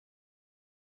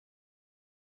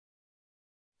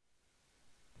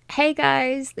Hey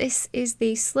guys, this is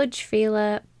the Sludge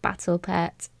Feeler battle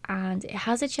pet and it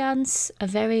has a chance, a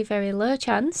very low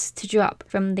chance, to drop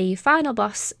from the final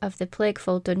boss of the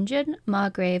Plaguefall dungeon,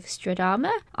 Margrave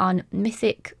Stradama, on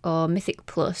Mythic or Mythic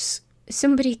Plus.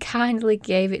 Somebody kindly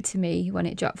gave it to me when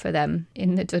it dropped for them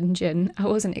in the dungeon. I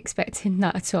wasn't expecting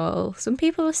that at all. Some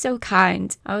people are so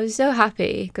kind. I was so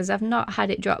happy because I've not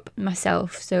had it drop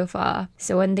myself so far.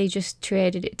 So when they just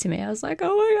traded it to me, I was like,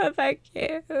 oh my god, thank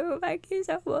you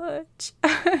so much.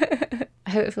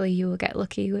 Hopefully you will get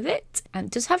lucky with it. And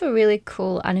it does have a really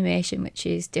cool animation which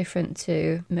is different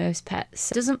to most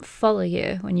pets. It doesn't follow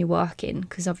you when you walk in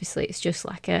because obviously it's just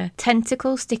like a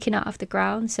tentacle sticking out of the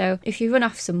ground. So if you run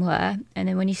off somewhere and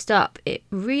then when you stop it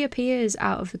reappears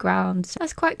out of the ground. So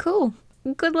that's quite cool.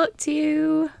 Good luck to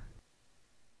you!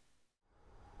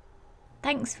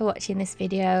 Thanks for watching this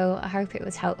video. I hope it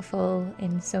was helpful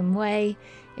in some way.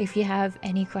 If you have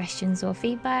any questions or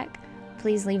feedback,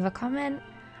 please leave a comment.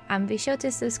 And be sure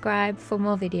to subscribe for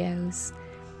more videos.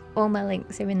 All my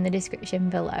links are in the description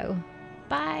below.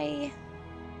 Bye!